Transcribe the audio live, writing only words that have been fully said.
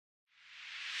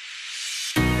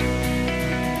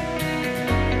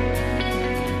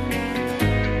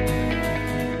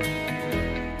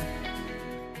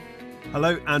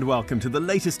Hello and welcome to the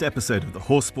latest episode of the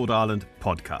Horsesport Ireland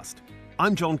podcast.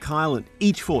 I'm John Kyle, and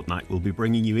each fortnight we'll be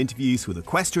bringing you interviews with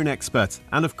equestrian experts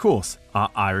and, of course,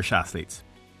 our Irish athletes.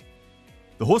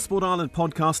 The Horsesport Ireland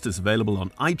podcast is available on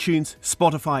iTunes,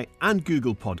 Spotify and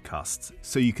Google Podcasts,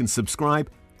 so you can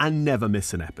subscribe and never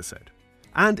miss an episode.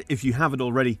 And if you haven't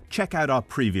already, check out our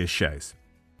previous shows.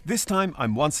 This time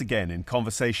I'm once again in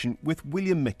conversation with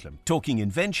William Micklem, talking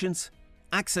inventions,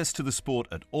 access to the sport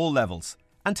at all levels,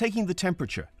 and taking the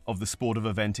temperature of the sport of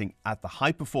eventing at the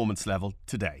high performance level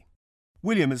today.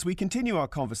 William, as we continue our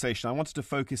conversation, I wanted to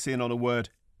focus in on a word: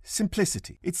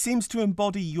 simplicity. It seems to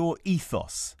embody your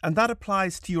ethos, and that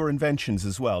applies to your inventions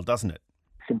as well, doesn't it?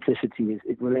 Simplicity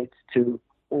it relates to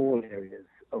all areas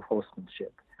of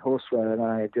horsemanship. Horseware and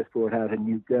I have just brought out a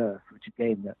new girth, which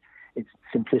again, its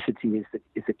simplicity is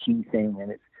the key thing,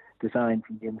 and it's designed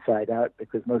from the inside out,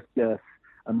 because most girths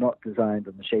are not designed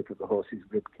on the shape of the horse's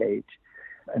rib cage.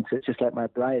 And so it's just like my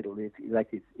bridle, it's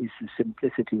the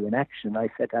simplicity in action. I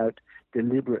set out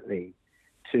deliberately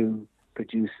to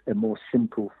produce a more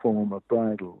simple form of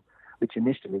bridle, which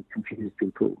initially confused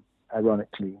people,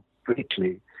 ironically,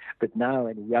 greatly. But now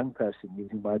any young person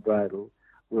using my bridle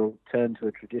will turn to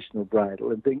a traditional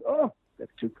bridle and think, oh,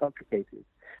 that's too complicated.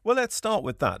 Well, let's start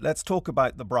with that. Let's talk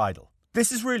about the bridle.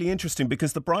 This is really interesting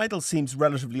because the bridle seems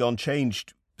relatively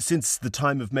unchanged since the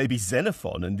time of maybe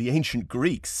Xenophon and the ancient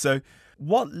Greeks. So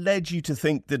what led you to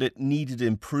think that it needed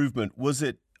improvement? Was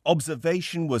it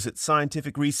observation? Was it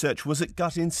scientific research? Was it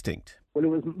gut instinct? Well, it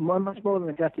was much more than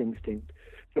a gut instinct,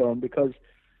 John, because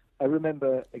I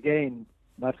remember, again,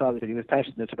 my father said he was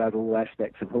passionate about all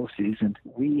aspects of horses, and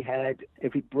we had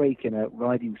every break in a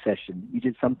riding session, we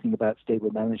did something about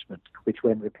stable management, which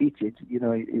when repeated, is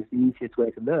the easiest way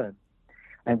to learn.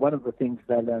 And one of the things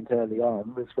that I learned early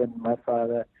on was when my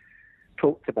father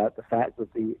talked about the fact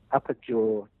that the upper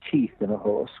jaw teeth in a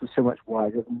horse was so much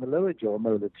wider than the lower jaw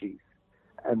molar teeth.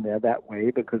 And they're that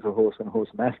way because when a horse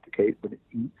masticates, when it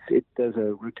eats, it does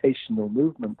a rotational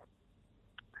movement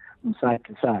from side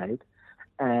to side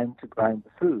and to grind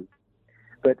the food.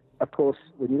 But, of course,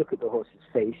 when you look at the horse's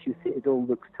face, you see it all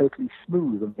looks totally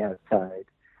smooth on the outside.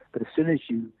 But as soon as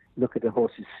you look at a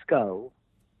horse's skull,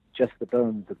 just the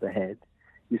bones of the head,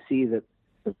 you see that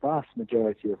the vast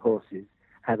majority of horses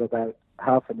have about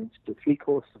half an inch to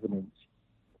 3/4 of an inch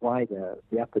wider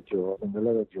the upper jaw than the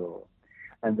lower jaw.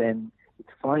 And then it's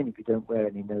fine if you don't wear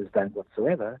any noseband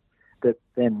whatsoever, but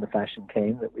then the fashion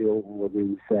came that we all wore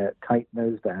these tight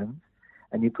nosebands,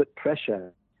 and you put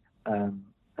pressure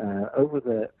over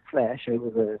the flesh, over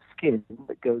the skin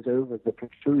that goes over the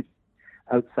protruding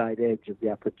outside edge of the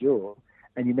upper jaw,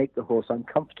 and you make the horse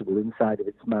uncomfortable inside of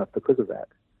its mouth because of that.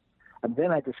 And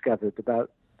then I discovered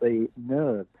about the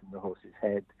nerves in the horse's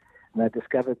head, and I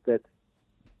discovered that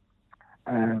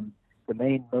the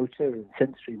main motor and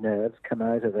sensory nerves come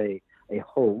out of a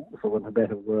hole, for want of a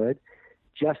better word,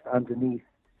 just underneath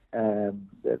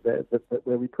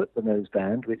where we put the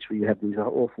noseband, which we have these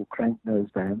awful crank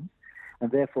nosebands, and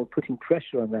therefore putting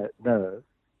pressure on that nerve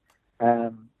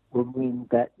will mean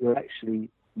that you're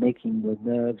actually making the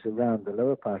nerves around the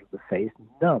lower part of the face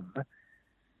numb.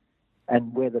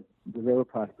 And where the lower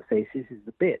part of the face is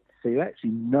the bit. So you're actually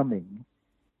numbing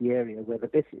the area where the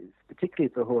bit is, particularly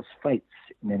if the horse fights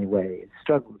in any way, it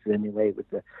struggles in any way with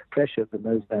the pressure of the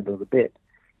noseband or the bit.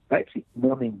 You're actually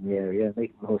numbing the area and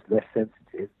making the horse less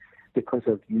sensitive because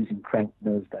of using cranked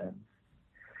nosebands.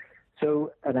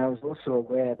 So, and I was also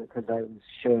aware, because I was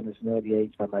shown at an early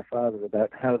age by my father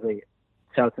about how the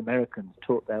South Americans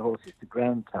taught their horses to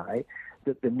ground tie,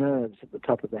 that the nerves at the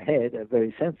top of the head are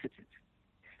very sensitive.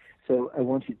 So I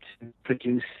wanted to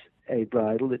produce a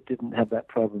bridle that didn't have that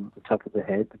problem at the top of the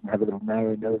head, didn't have a little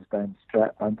narrow noseband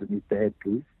strap underneath the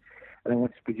headpiece. And I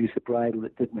wanted to produce a bridle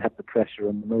that didn't have the pressure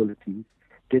on the molar teeth,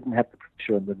 didn't have the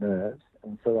pressure on the nerves.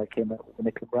 And so I came out with the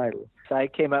Micklem bridle. So I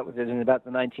came out with it in about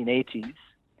the 1980s.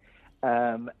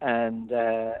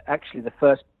 Actually the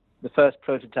first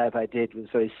prototype I did was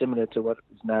very similar to what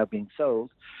is now being sold.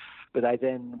 But I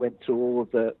then went through all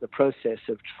of the process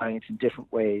of trying it in different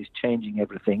ways, changing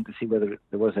everything to see whether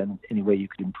there was any way you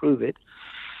could improve it.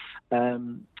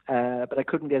 But I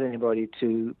couldn't get anybody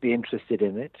to be interested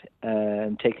in it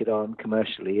and take it on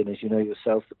commercially. And as you know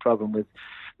yourself, the problem with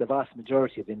the vast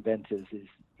majority of inventors is,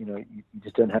 you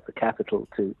just don't have the capital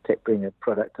to bring a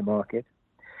product to market.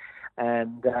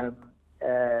 And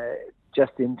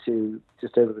just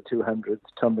over the 200s,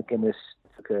 Tom McGuinness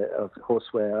of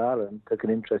Horseware Ireland took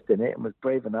an interest in it and was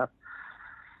brave enough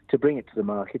to bring it to the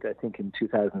market, I think in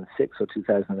 2006 or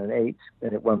 2008,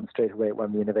 and it won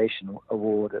the Innovation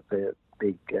Award at the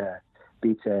big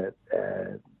Beta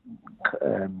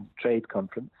trade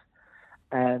conference.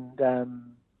 and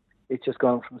it's just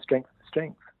gone from strength to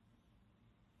strength.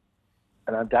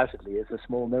 And undoubtedly, is a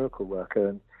small miracle worker,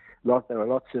 and there are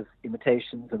lots of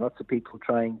imitations and lots of people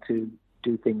trying to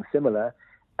do things similar,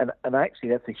 and actually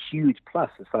that's a huge plus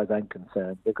as far as I'm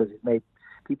concerned, because it made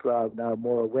people are now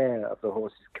more aware of the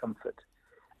horse's comfort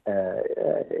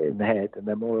in the head, and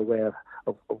they're more aware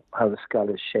of how the skull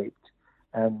is shaped,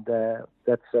 and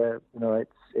that's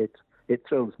it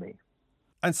thrills me.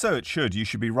 And so it should. You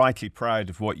should be rightly proud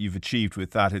of what you've achieved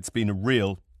with that. It's been a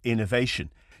real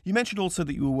innovation. You mentioned also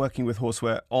that you were working with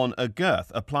Horseware on a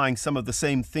girth, applying some of the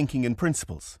same thinking and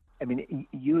principles. I mean,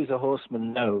 you as a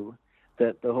horseman know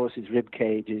that the horse's rib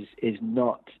cage is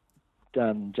not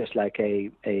done just like a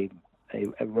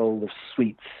roll of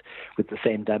sweets with the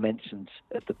same dimensions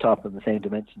at the top and the same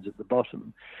dimensions at the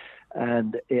bottom.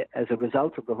 And as a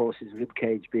result of the horse's rib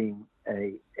cage being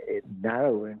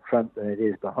narrower in front than it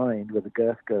is behind, where the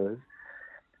girth goes,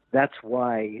 that's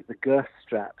why the girth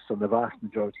straps on the vast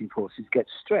majority of horses get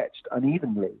stretched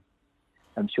unevenly.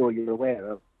 I'm sure you're aware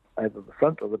of either the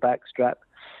front or the back strap.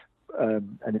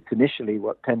 And it's initially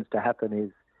what tends to happen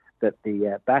is that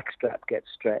the back strap gets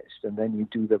stretched, and then you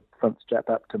do the front strap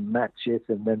up to match it,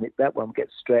 and then that one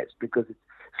gets stretched because it's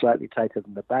slightly tighter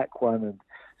than the back one, and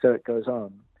so it goes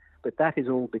on. But that is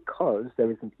all because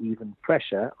there isn't even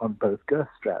pressure on both girth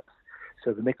straps.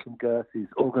 So the Micklin girth is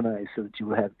organized so that you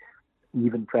will have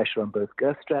even pressure on both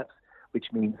girth straps, which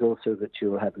means also that you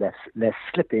will have less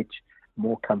slippage,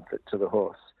 more comfort to the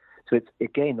horse. So it's,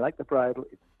 again, like the bridle,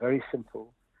 it's very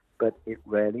simple, but it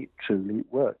rarely truly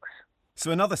works.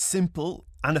 So another simple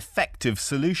and effective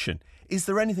solution. Is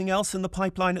there anything else in the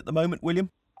pipeline at the moment, William?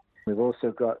 We've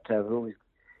also got, we're always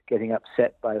getting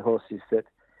upset by horses that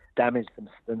damage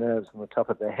the nerves on the top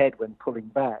of their head when pulling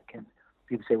back. And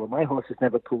people say, well, my horse has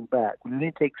never pulled back. Well, it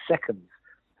only takes seconds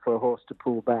for a horse to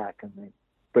pull back, and they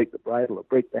break the bridle or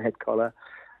break the head collar.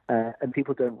 And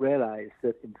people don't realize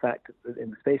that, in fact,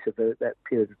 in the space of that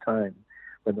period of time,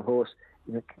 when the horse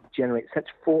can generate such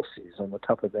forces on the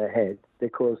top of their head, they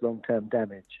cause long-term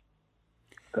damage.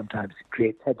 Sometimes it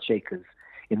creates head shakers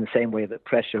in the same way that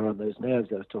pressure on those nerves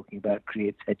I was talking about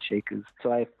creates head shakers.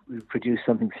 So I've produced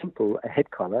something simple, a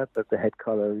head collar, but the head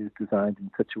collar is designed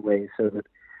in such a way so that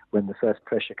when the first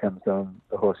pressure comes on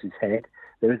the horse's head,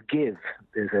 there is give,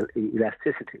 there's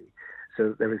elasticity,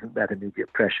 so there isn't that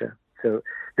immediate pressure. So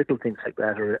little things like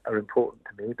that are important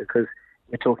to me, because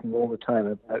we're talking all the time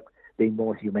about being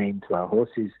more humane to our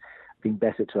horses, being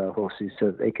better to our horses so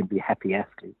that they can be happy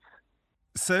athletes.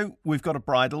 So we've got a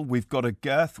bridle, we've got a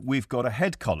girth, we've got a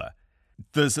head collar.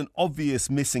 There's an obvious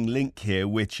missing link here,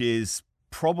 which is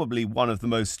probably one of the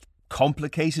most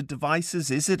complicated devices,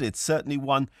 is it? It's certainly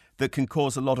one that can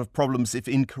cause a lot of problems if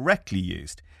incorrectly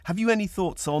used. Have you any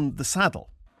thoughts on the saddle?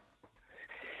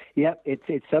 Yeah,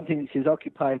 it's something that has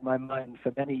occupied my mind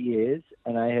for many years,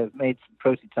 and I have made some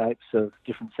prototypes of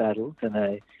different saddles,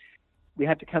 and we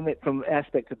had to come at from the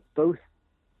aspect of both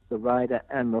the rider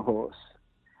and the horse.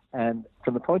 And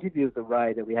from the point of view of the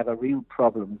rider, we have a real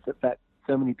problem. It's the fact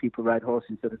so many people ride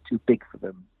horses that are too big for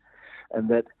them, and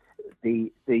that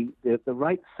the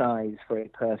right size for a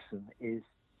person is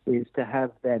to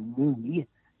have their knee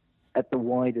at the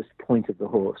widest point of the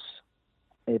horse.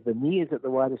 If the knee is at the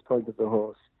widest point of the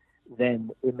horse,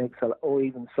 then it makes, or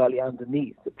even slightly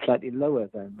underneath, slightly lower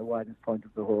than the widest point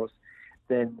of the horse,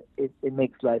 then it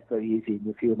makes life very easy and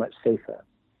you feel much safer.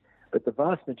 But the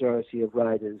vast majority of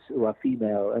riders who are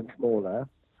female and smaller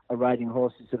are riding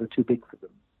horses that are too big for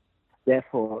them.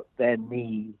 Therefore, their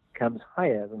knee comes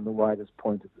higher than the widest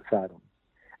point of the saddle.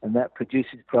 And that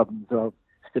produces problems of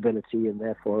stability and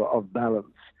therefore of balance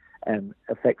and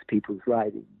affects people's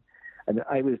riding. And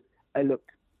I looked,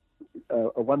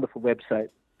 a wonderful website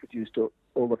produced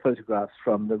all the photographs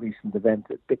from the recent event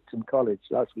at Bicton College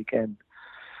last weekend.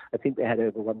 I think they had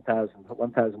over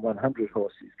 1,100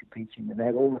 horses competing, and they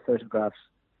had all the photographs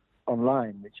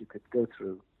online that you could go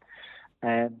through.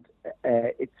 And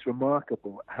it's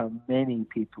remarkable how many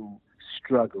people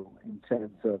struggle in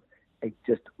terms of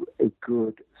just a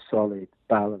good, solid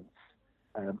balance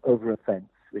over a fence,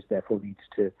 which therefore leads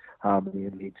to harmony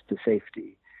and leads to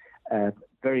safety.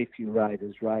 Very few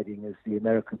riders riding as the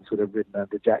Americans would have ridden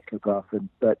under Jack Kilgoff and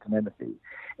Bert Menefee,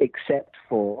 except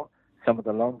for some of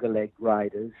the longer-legged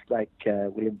riders like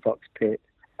William Fox-Pitt,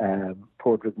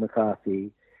 Padraig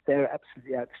McCarthy. They're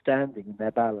absolutely outstanding in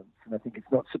their balance, and I think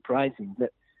it's not surprising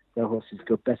that their horses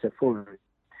go better forward.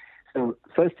 So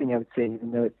the first thing I would say,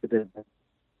 even though it's a bit of an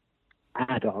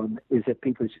add-on, is that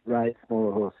people should ride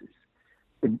smaller horses.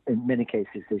 In many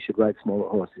cases, they should ride smaller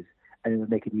horses, and it would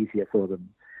make it easier for them.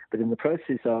 But in the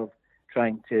process of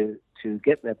trying to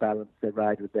get their balance, they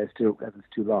ride with their stirrup leathers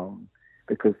too long,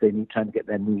 because they need trying to get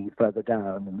their knee further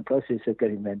down. And the process of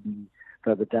getting their knee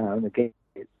further down, again,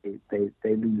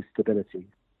 they lose stability.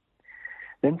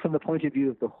 Then from the point of view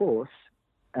of the horse,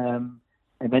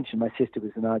 I mentioned my sister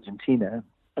was in Argentina,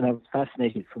 and I was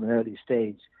fascinated from an early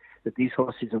stage that these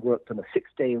horses are worked on a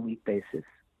 6-day-a-week basis,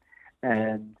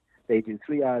 and they do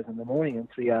 3 hours in the morning and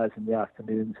 3 hours in the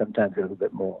afternoon, sometimes a little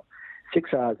bit more,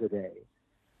 6 hours a day.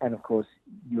 And of course,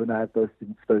 you and I have both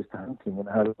been exposed to hunting and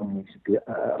how long you should be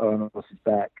on a horse's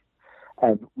back.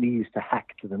 And we used to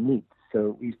hack to the meat.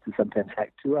 So we used to sometimes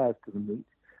hack 2 hours to the meat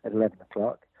at 11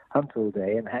 o'clock, hunt all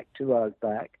day, and hack 2 hours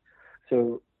back.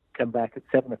 So come back at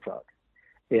 7 o'clock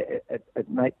at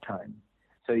night time.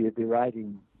 So you'd be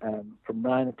riding from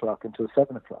 9 o'clock until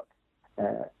 7 o'clock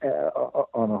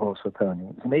on a horse or pony.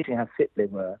 It's amazing how fit they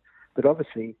were. But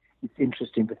obviously, it's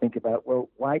interesting to think about, well,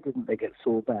 why didn't they get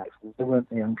sore backs? Why weren't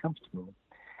they uncomfortable?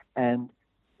 And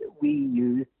we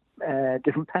used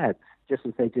different pads, just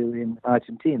as they do in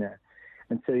Argentina.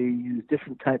 And so you use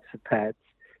different types of pads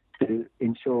to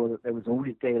ensure that there was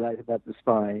always daylight above the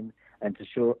spine and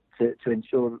to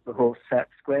ensure that the horse sat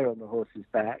square on the horse's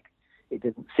back. It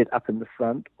didn't sit up in the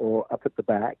front or up at the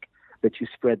back, that you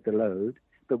spread the load.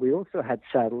 But we also had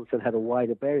saddles that had a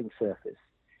wider bearing surface.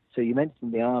 So you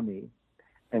mentioned the Army,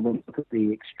 and when we look at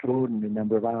the extraordinary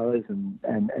number of hours and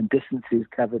distances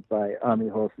covered by Army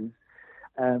horses,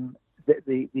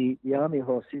 the Army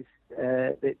horses,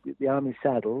 the Army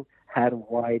saddle had a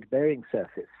wide bearing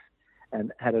surface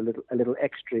and had a little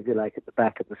extra, if you like, at the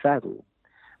back of the saddle.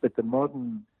 But the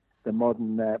modern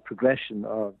progression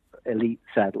of elite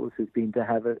saddles has been to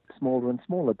have a smaller and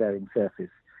smaller bearing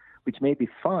surface, which may be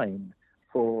fine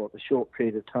for the short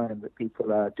period of time that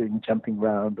people are doing jumping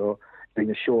round or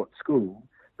doing a short school,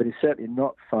 but it's certainly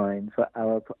not fine for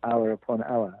hour upon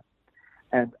hour.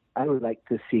 And I would like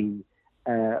to see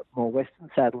more Western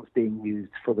saddles being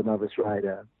used for the novice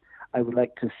rider. I would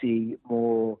like to see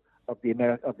more of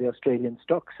the Australian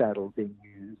stock saddle being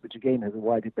used, which again has a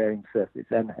wider bearing surface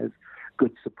and has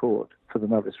good support for the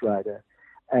novice rider.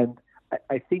 And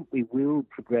I think we will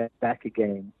progress back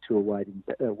again to a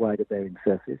wider bearing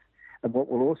surface. And what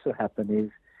will also happen is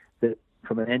that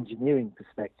from an engineering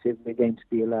perspective, we're going to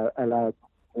be allowed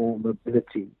more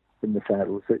mobility in the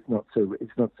saddle, so it's not so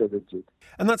rigid.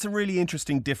 And that's a really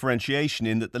interesting differentiation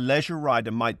in that the leisure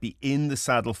rider might be in the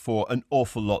saddle for an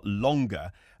awful lot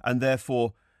longer, and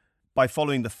therefore, by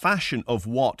following the fashion of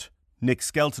what Nick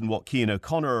Skelton, what Cian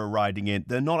O'Connor are riding in,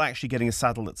 they're not actually getting a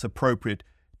saddle that's appropriate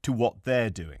to what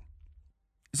they're doing.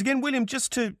 So again, William,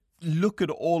 just to look at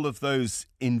all of those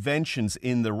inventions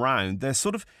in the round, they're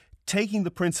sort of taking the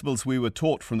principles we were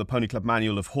taught from the Pony Club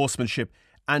Manual of Horsemanship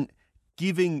and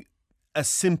giving a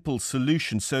simple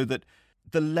solution so that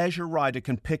the leisure rider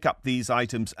can pick up these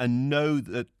items and know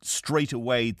that straight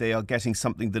away they are getting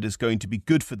something that is going to be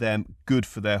good for them, good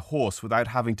for their horse, without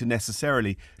having to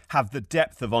necessarily have the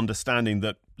depth of understanding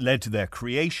that led to their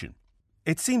creation.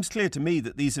 It seems clear to me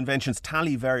that these inventions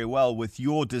tally very well with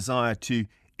your desire to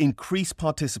increase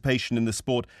participation in the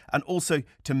sport and also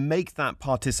to make that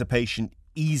participation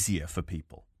easier for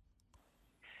people.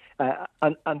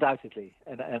 Undoubtedly,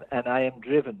 and I am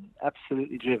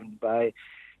absolutely driven by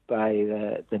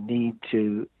the need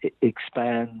to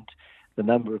expand the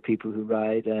number of people who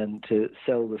ride and to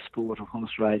sell the sport of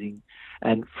horse riding,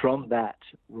 and from that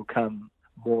will come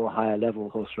more higher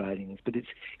level horse riding. But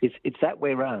it's that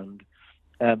way around.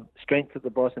 Strength at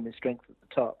the bottom is strength at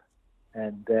the top,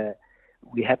 and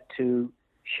we have to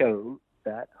show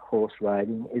that horse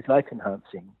riding is life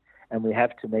enhancing, and we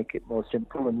have to make it more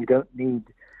simple. And we don't need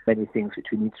many things which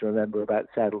we need to remember about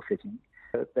saddle fitting.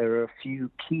 There are a few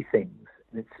key things.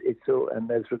 It's all, and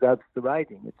as regards to the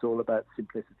riding, it's all about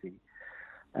simplicity.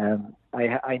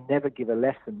 I never give a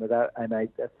lesson without, and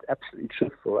that's absolutely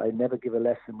truthful, I never give a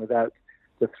lesson without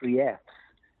the 3 F's.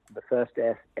 The first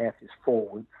F is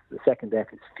forwards, the second F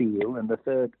is feel, and the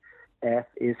third F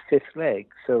is fifth leg.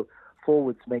 So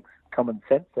forwards makes common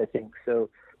sense, I think. So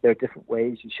there are different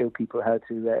ways you show people how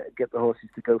to get the horses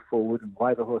to go forward and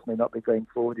why the horse may not be going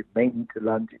forward. It may need to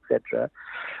lunge, etc.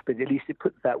 But at least it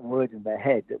puts that word in their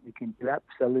head that we can do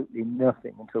absolutely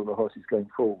nothing until the horse is going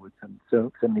forwards. And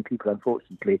so many people,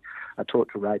 unfortunately, are taught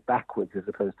to ride backwards as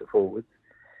opposed to forwards.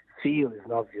 Feel is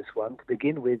an obvious one. To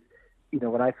begin with,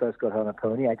 when I first got on a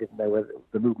pony, I didn't know whether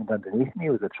the movement underneath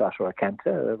me was a trot or a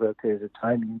canter. Over a period of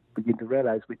time, you begin to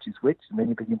realize which is which, and then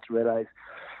you begin to realize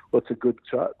what's a good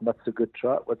trot, what's a good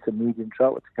trot, what's a medium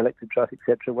trot, what's a collected trot,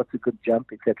 etc., what's a good jump,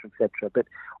 etc., etc. But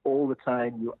all the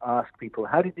time you ask people,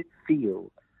 how did it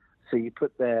feel? So you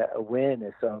put their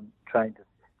awareness on trying to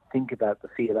think about the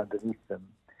feel underneath them.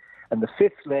 And the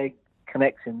fifth leg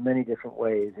connects in many different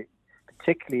ways. It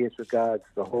particularly as regards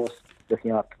the horse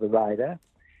looking after the rider,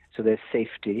 so there's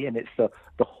safety, and it's the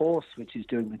horse which is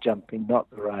doing the jumping, not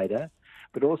the rider,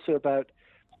 but also about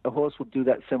a horse will do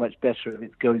that so much better if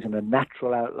it goes in a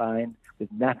natural outline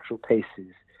with natural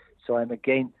paces. So I'm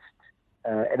against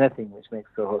anything which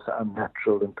makes the horse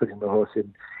unnatural and putting the horse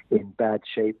in bad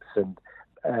shapes and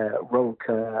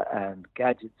rollcur and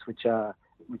gadgets which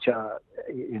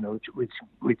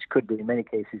could be in many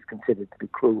cases considered to be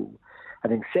cruel.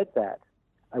 Having said that,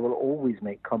 I will always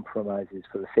make compromises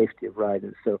for the safety of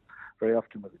riders. So very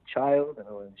often with a child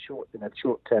or in a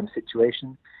short-term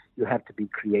situation, you have to be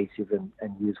creative and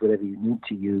use whatever you need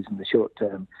to use in the short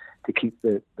term to keep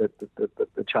the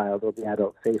child or the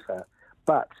adult safer.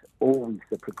 But always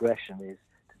the progression is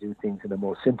to do things in a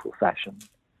more simple fashion.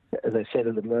 As I said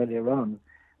a little earlier on,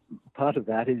 part of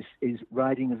that is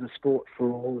riding as a sport for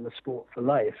all and a sport for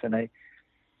life. And I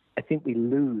think we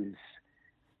lose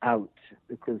out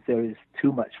because there is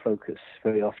too much focus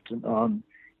very often on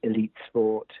elite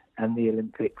sport and the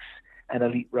Olympics and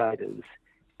elite riders.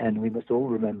 And we must all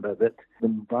remember that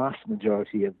the vast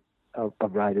majority of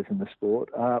riders in the sport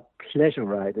are pleasure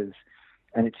riders.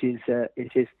 And it is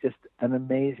just an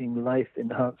amazing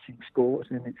life-enhancing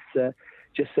sport, and it's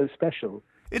just so special.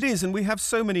 It is, and we have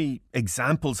so many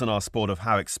examples in our sport of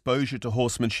how exposure to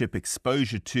horsemanship,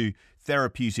 exposure to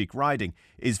therapeutic riding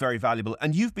is very valuable.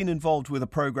 And you've been involved with a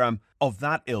programme of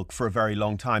that ilk for a very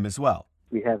long time as well.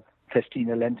 We have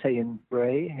Festina Lente in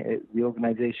Bray, the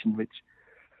organisation which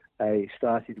I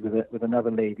started with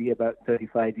another lady about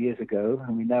 35 years ago,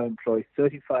 and we now employ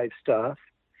 35 staff,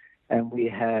 and we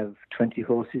have 20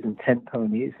 horses and 10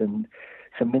 ponies and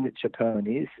some miniature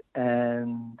ponies,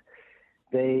 and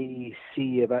they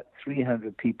see about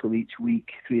 300 people each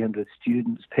week, 300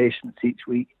 students, patients each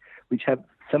week, which have,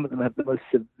 some of them have the most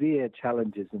severe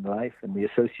challenges in life, and the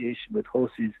association with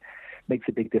horses makes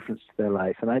a big difference to their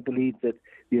life. And I believe that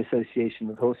the association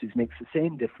with horses makes the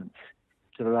same difference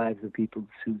to the lives of people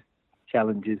whose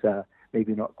challenges are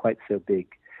maybe not quite so big.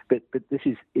 But this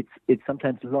is, it's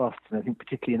sometimes lost, and I think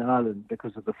particularly in Ireland,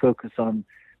 because of the focus on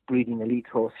breeding elite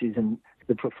horses and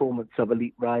the performance of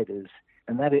elite riders.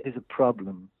 And that is a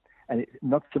problem. And it's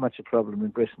not so much a problem in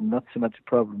Britain, not so much a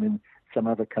problem in some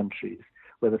other countries,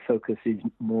 where the focus is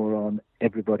more on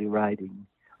everybody riding.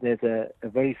 There's a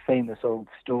very famous old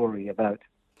story about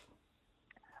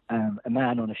a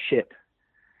man on a ship,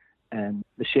 and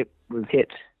the ship was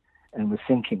hit and was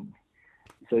sinking.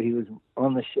 So he was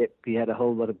on the ship, he had a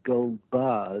whole lot of gold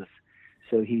bars,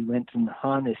 so he went and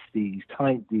tied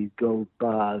these gold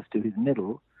bars to his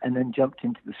middle, and then jumped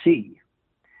into the sea.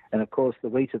 And of course, the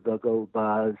weight of the gold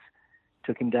bars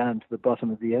took him down to the bottom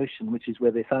of the ocean, which is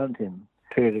where they found him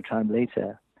a period of time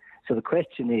later. So the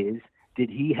question is, did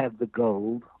he have the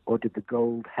gold, or did the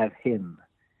gold have him?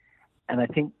 And I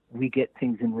think we get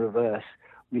things in reverse.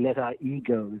 We let our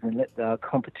egos and let our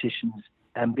competitions,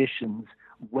 ambitions,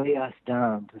 weigh us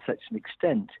down to such an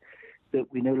extent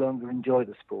that we no longer enjoy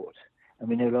the sport, and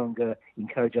we no longer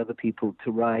encourage other people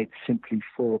to ride simply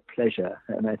for pleasure.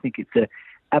 And I think it's an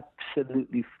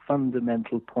absolutely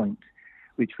fundamental point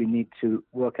which we need to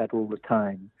work at all the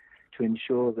time to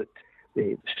ensure that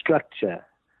the structure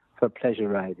for pleasure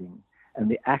riding and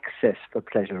the access for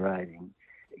pleasure riding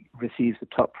receives the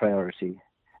top priority.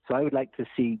 So I would like to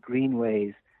see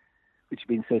greenways, which have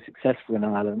been so successful in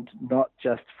Ireland, not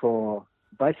just for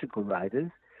bicycle riders,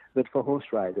 but for horse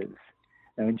riders.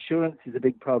 Now, insurance is a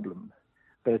big problem,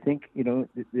 but I think,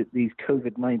 these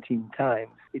COVID-19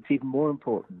 times, it's even more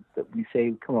important that we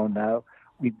say, come on now,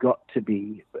 we've got to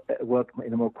work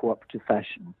in a more cooperative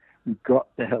fashion. We've got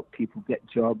to help people get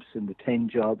jobs and retain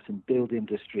jobs and build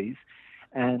industries.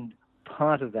 And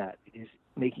part of that is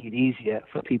making it easier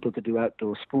for people to do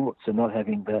outdoor sports and not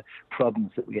having the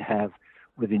problems that we have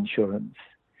with insurance.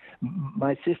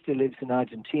 My sister lives in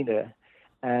Argentina,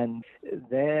 and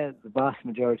there the vast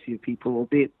majority of people,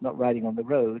 albeit not riding on the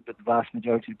road, but the vast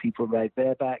majority of people ride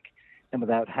bareback and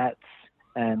without hats,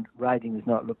 and riding is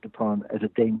not looked upon as a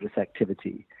dangerous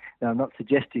activity. Now, I'm not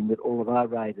suggesting that all of our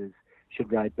riders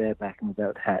should ride bareback and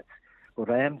without hats. What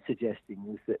I am suggesting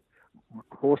is that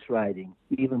horse riding,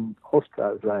 even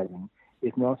horse-drawn riding,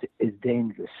 is not as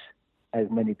dangerous as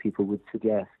many people would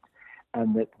suggest,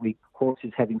 and that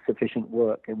horses having sufficient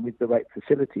work and with the right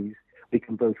facilities, we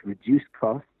can both reduce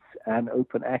costs and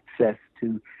open access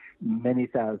to many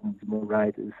thousands more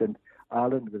riders. And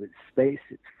Ireland, with its space,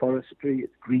 its forestry,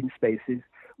 its green spaces,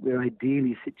 we're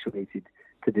ideally situated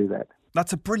to do that.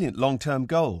 That's a brilliant long-term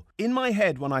goal. In my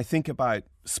head, when I think about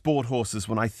sport horses,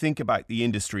 when I think about the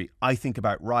industry, I think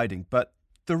about riding. But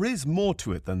there is more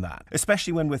to it than that,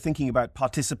 especially when we're thinking about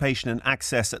participation and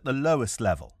access at the lowest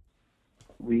level.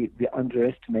 we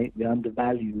underestimate, we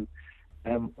undervalue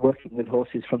working with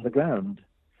horses from the ground.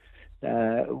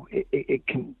 It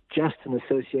can just an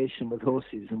association with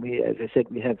horses, and we, as I said,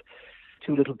 we have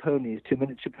two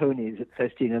miniature ponies at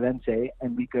Festina Lente,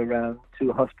 and we go around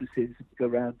to hospices, we go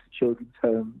around to children's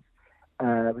homes,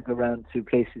 we go around to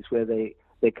places where they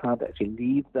can't actually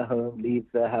leave the home, leave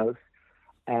their house,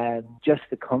 and just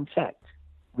the contact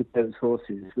with those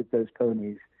horses, with those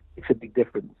ponies, makes a big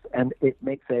difference, and it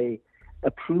makes a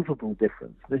provable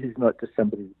difference. This is not just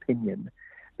somebody's opinion,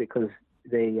 because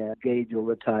they gauge all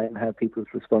the time how people's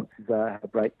responses are, how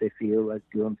bright they feel, as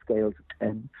do on scales of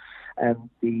 10. And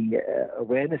the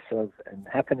awareness of and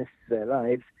happiness of their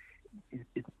lives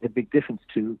is a big difference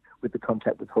too with the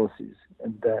contact with horses.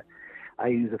 And I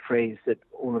use a phrase that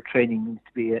all the training needs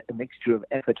to be a mixture of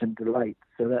effort and delight.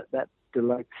 So that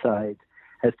delight side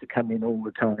has to come in all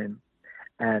the time.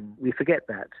 And we forget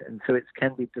that. And so it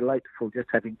can be delightful just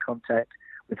having contact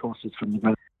with horses from the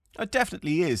ground. It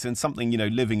definitely is, and something,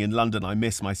 living in London, I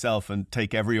miss myself and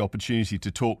take every opportunity to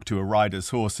talk to a rider's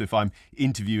horse if I'm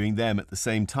interviewing them at the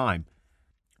same time.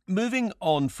 Moving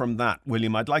on from that,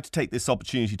 William, I'd like to take this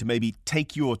opportunity to maybe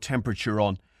take your temperature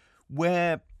on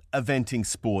where eventing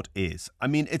sport is. I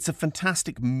mean, it's a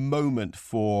fantastic moment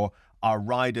for our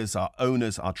riders, our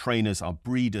owners, our trainers, our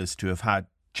breeders to have had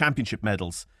championship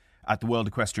medals at the World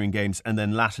Equestrian Games and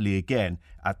then latterly again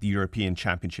at the European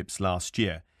Championships last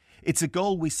year. It's a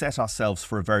goal we set ourselves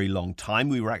for a very long time.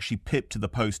 We were actually pipped to the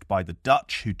post by the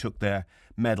Dutch, who took their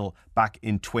medal back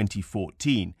in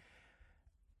 2014.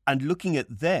 And looking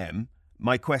at them,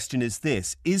 my question is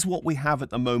this: is what we have at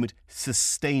the moment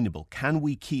sustainable? Can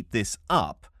we keep this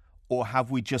up, or have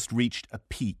we just reached a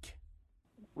peak?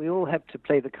 We all have to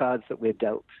play the cards that we're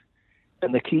dealt.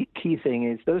 And the key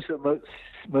thing is those who are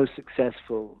most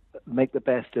successful make the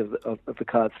best of the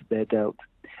cards that they're dealt.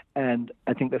 And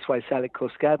I think that's why Sally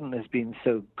Koskaden has been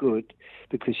so good,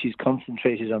 because she's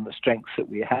concentrated on the strengths that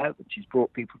we have, and she's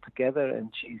brought people together,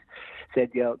 and she's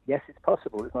said, yes, it's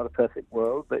possible. It's not a perfect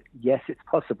world, but yes, it's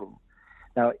possible.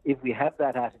 Now, if we have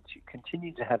that attitude,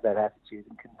 continue to have that attitude,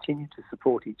 and continue to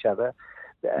support each other,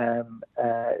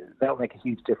 that'll make a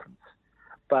huge difference.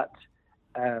 But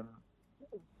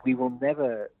we will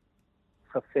never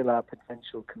fulfill our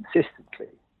potential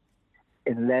consistently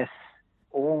unless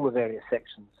all the various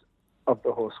sections of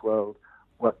the horse world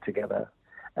work together.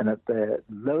 And at the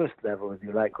lowest level, if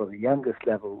you like, or the youngest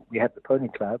level, we have the Pony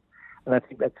Club. And I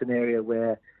think that's an area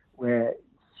where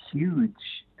huge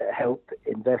help,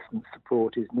 investment,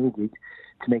 support is needed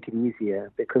to make it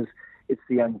easier, because it's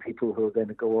the young people who are going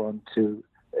to go on to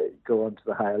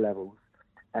the higher levels.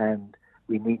 And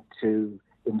we need to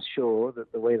ensure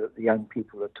that the way that the young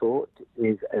people are taught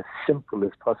is as simple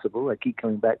as possible. I keep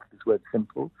coming back to this word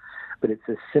simple, but it's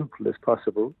as simple as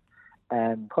possible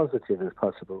and positive as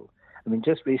possible. I mean,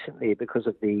 just recently, because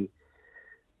of the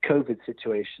COVID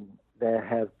situation, there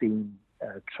have been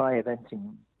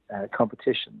tri-eventing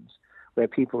competitions where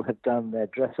people have done their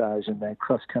dressage and their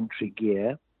cross-country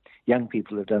gear. Young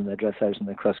people have done their dressage and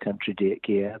their cross-country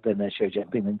gear, then their show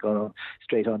jumping, and gone on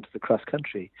straight on to the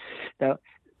cross-country. Now,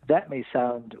 that may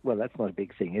sound, well, that's not a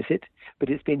big thing, is it? But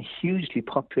it's been hugely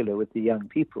popular with the young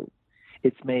people.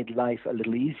 It's made life a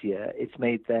little easier. It's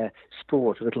made their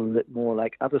sport a little bit more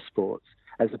like other sports,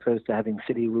 as opposed to having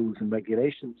silly rules and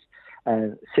regulations,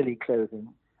 silly clothing,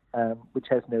 which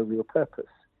has no real purpose.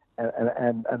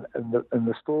 And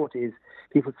the sport is,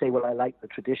 people say, well, I like the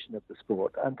tradition of the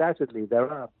sport. Undoubtedly, there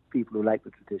are people who like the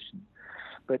tradition.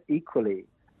 But equally,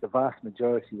 the vast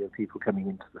majority of people coming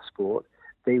into the sport,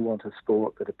 they want a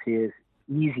sport that appears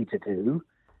easy to do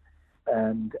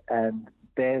and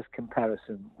bears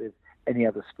comparison with any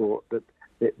other sport that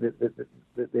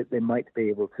they might be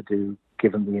able to do,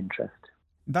 given the interest.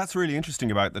 That's really interesting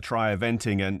about the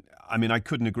tri-eventing. And I mean, I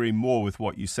couldn't agree more with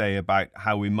what you say about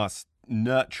how we must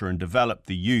nurture and develop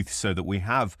the youth so that we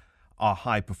have our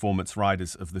high-performance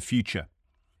riders of the future.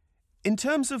 In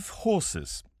terms of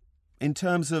horses, in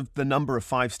terms of the number of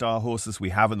five-star horses we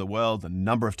have in the world, the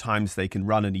number of times they can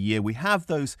run in a year, we have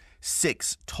those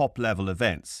 6 top-level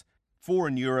events. 4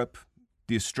 in Europe,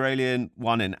 the Australian,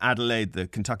 1 in Adelaide, the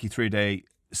Kentucky 3-Day,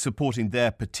 supporting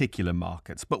their particular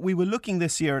markets. But we were looking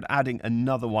this year at adding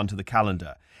another one to the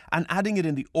calendar, and adding it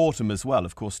in the autumn as well,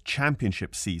 of course,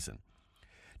 championship season.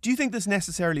 Do you think there's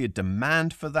necessarily a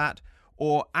demand for that?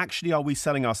 Or actually, are we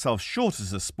selling ourselves short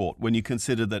as a sport when you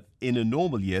consider that in a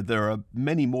normal year, there are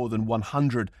many more than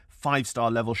 100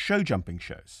 five-star level show jumping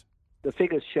shows? The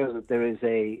figures show that there is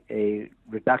a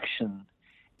reduction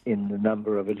in the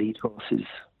number of elite horses.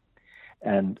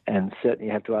 And certainly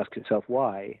you have to ask yourself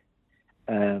why.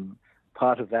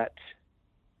 Part of that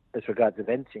as regards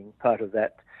eventing, part of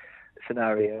that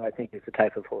scenario, I think, is the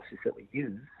type of horses that we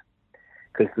use,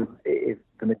 because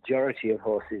the majority of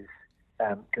horses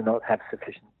do not have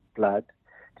sufficient blood,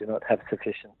 do not have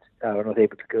sufficient, are not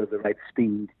able to go the right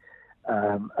speed,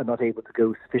 are not able to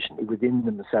go sufficiently within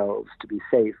themselves to be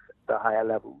safe at the higher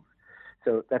levels.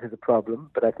 So that is a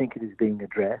problem, but I think it is being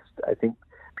addressed. I think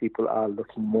people are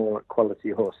looking more at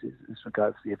quality horses as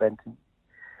regards to the eventing.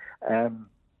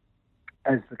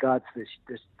 As regards to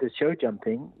the show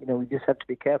jumping, we just have to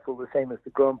be careful, the same as the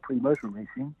Grand Prix motor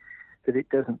racing, that it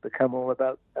doesn't become all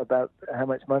about how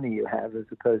much money you have, as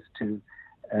opposed to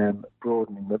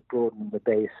broadening the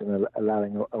base and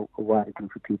allowing a wider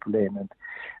group of people in.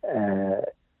 And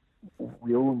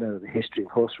we all know the history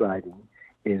of horse riding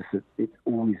is that it's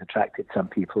always attracted some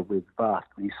people with vast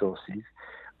resources,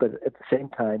 but at the same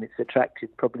time it's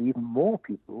attracted probably even more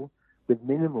people with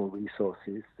minimal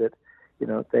resources that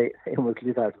they almost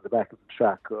live out of the back of the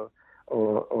truck,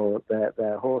 or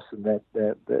their horse and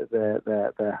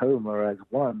their home are as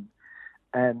one,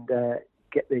 and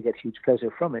they get huge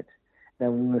pleasure from it. Now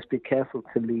we must be careful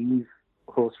to leave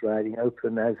horse riding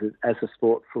open as a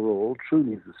sport for all,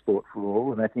 truly as a sport for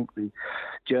all. And I think the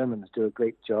Germans do a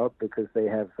great job, because they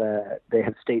have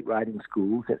state riding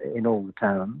schools in all the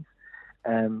towns.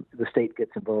 The state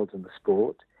gets involved in the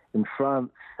sport. In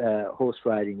France, horse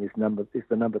riding is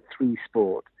the number 3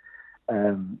 sport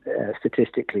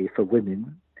statistically for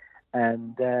women,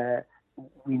 and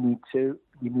we need to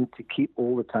keep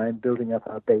all the time building up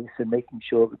our base and making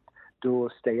sure that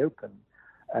doors stay open.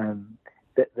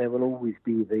 That there will always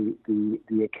be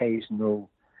the occasional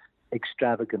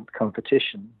extravagant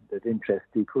competition that interests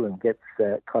people and gets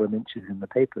column inches in the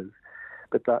papers,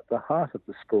 but the heart of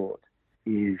the sport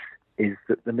is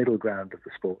the middle ground of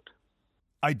the sport.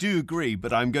 I do agree,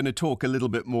 but I'm going to talk a little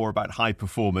bit more about high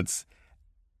performance.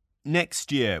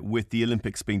 Next year, with the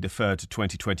Olympics being deferred to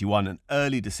 2021, an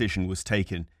early decision was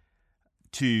taken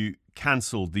to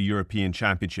cancel the European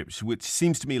Championships, which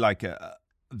seems to me like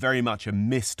very much a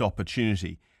missed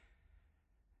opportunity.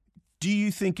 Do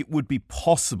you think it would be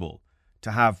possible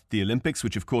to have the Olympics,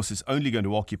 which of course is only going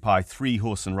to occupy 3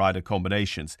 horse and rider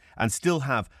combinations, and still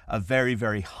have a very,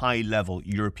 very high level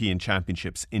European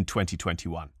Championships in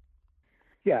 2021?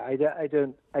 Yeah, I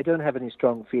don't have any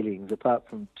strong feelings apart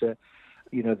from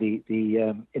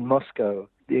in Moscow,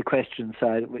 the equestrian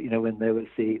side, when there was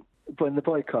the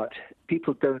boycott,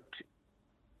 people don't,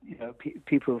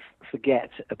 people forget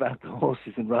about the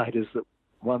horses and riders that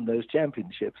won those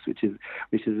championships, which is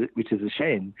a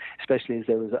shame, especially as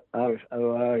there was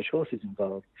Irish horses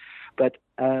involved. But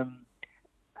I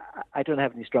don't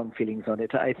have any strong feelings on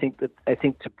it. I think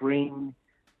to bring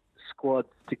squads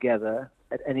together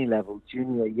at any level,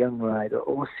 junior, young rider,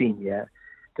 or senior,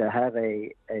 to have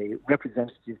a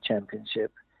representative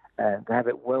championship, and to have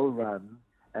it well run,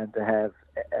 and to have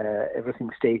everything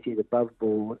stated above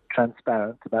board,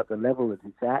 transparent about the level that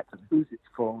it's at and who's it's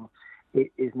for,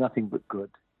 it is nothing but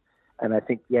good. And I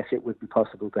think, yes, it would be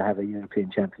possible to have a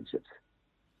European Championships.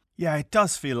 Yeah, it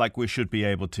does feel like we should be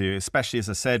able to, especially, as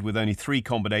I said, with only 3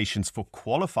 combinations for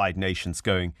qualified nations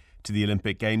going to the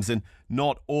Olympic Games, and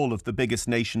not all of the biggest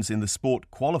nations in the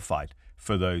sport qualified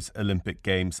for those Olympic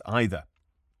Games either.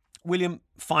 William,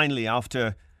 finally,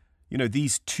 after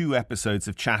these 2 episodes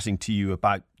of chatting to you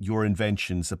about your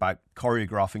inventions, about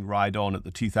choreographing Ride On at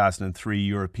the 2003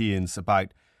 Europeans,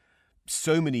 about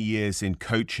so many years in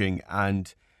coaching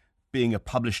and being a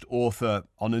published author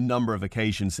on a number of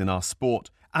occasions in our sport,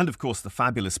 and of course the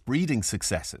fabulous breeding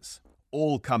successes,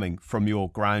 all coming from your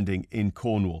grounding in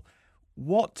Cornwall.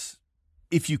 What,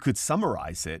 if you could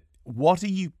summarize it, what are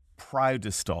you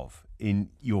proudest of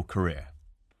in your career?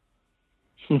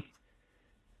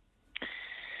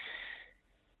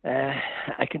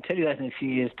 I can tell you that in a few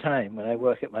years' time when I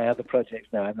work at my other projects.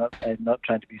 Now, I'm not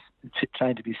trying to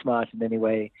be smart in any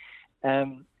way.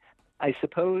 I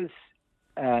suppose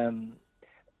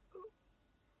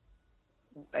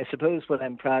what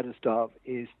I'm proudest of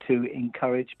is to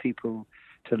encourage people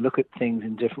to look at things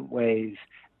in different ways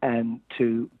and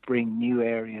to bring new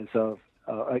areas of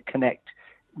connect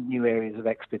new areas of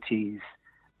expertise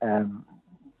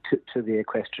to the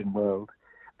equestrian world.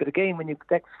 But again, when you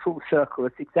get full circle,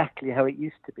 it's exactly how it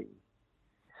used to be.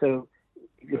 So,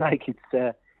 if you like,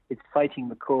 it's fighting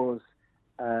the cause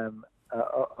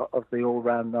of the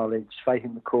all-round knowledge,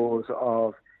 fighting the cause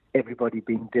of everybody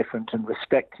being different and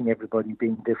respecting everybody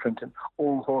being different, and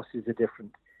all horses are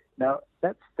different. Now,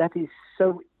 that is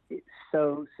so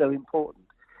important,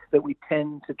 that we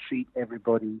tend to treat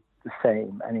everybody the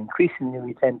same, and increasingly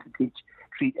we tend to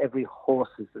treat every horse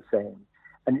as the same,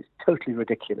 and it's totally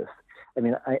ridiculous. I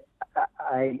mean,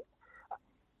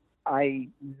 I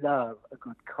love a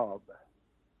good cob.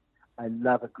 I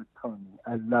love a good pony.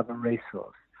 I love a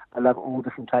racehorse. I love all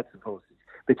different types of horses.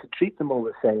 But to treat them all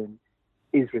the same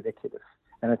is ridiculous.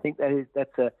 And I think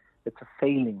that's a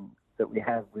failing that we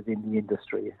have within the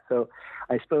industry. So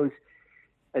I suppose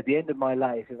at the end of my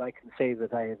life, if I can say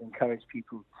that I have encouraged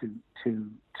people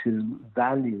to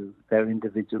value their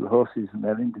individual horses and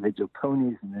their individual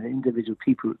ponies and their individual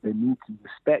people, they need to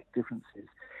respect differences.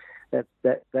 That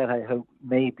I hope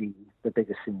may be the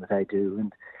biggest thing that I do.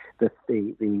 And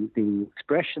the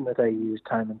expression that I use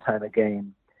time and time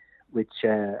again, which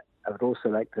I would also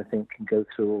like to think can go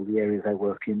through all the areas I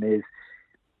work in, is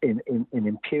in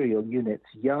imperial units: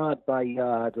 yard by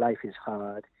yard, life is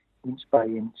hard; inch by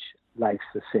inch,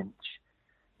 life's a cinch.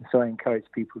 And so I encourage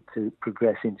people to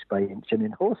progress inch by inch. And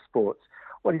in horse sports,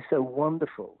 what is so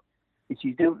wonderful is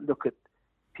you don't look at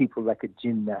people like a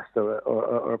gymnast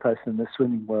or a person in the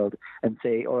swimming world and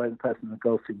say, or a person in the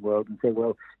golfing world and say,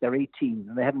 well, they're 18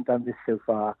 and they haven't done this so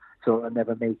far, so I'll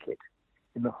never make it.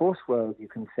 In the horse world, you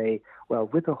can say, well,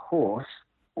 with a horse,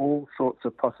 all sorts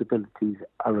of possibilities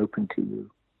are open to you.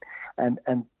 And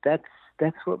that's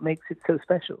what makes it so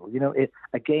special. You know,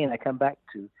 again, I come back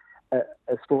to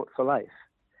a sport for life.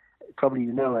 Probably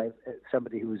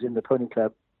somebody who was in the pony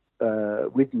club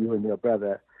with you and your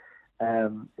brother,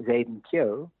 is Aidan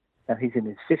Keogh. Now he's in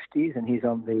his 50s and he's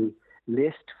on the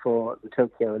list for the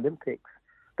Tokyo Olympics.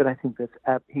 But I think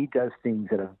that he does things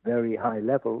at a very high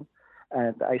level.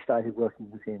 And I started working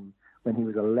with him when he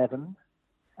was 11.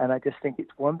 And I just think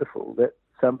it's wonderful that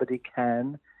somebody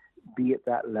can be at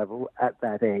that level at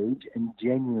that age and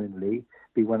genuinely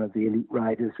be one of the elite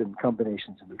riders and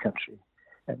combinations in the country.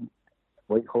 And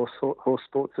horse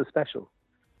sports are special.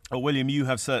 Well, William, you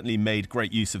have certainly made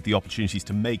great use of the opportunities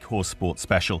to make horse sport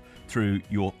special through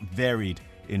your varied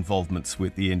involvements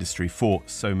with the industry for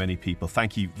so many people.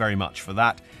 Thank you very much for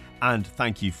that. And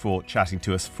thank you for chatting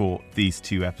to us for these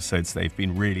 2 episodes. They've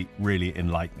been really, really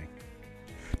enlightening.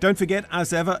 Don't forget,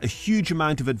 as ever, a huge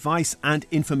amount of advice and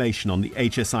information on the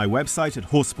HSI website at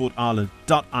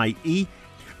horsesportireland.ie.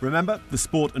 Remember, the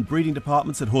sport and breeding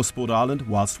departments at Horse Sport Ireland,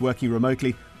 whilst working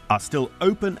remotely, are still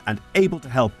open and able to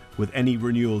help with any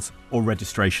renewals or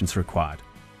registrations required.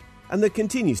 And there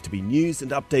continues to be news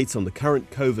and updates on the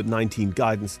current COVID-19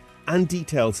 guidance and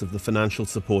details of the financial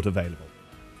support available.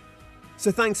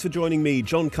 So thanks for joining me,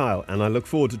 John Kyle, and I look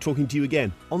forward to talking to you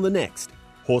again on the next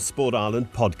Horse Sport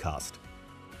Ireland podcast.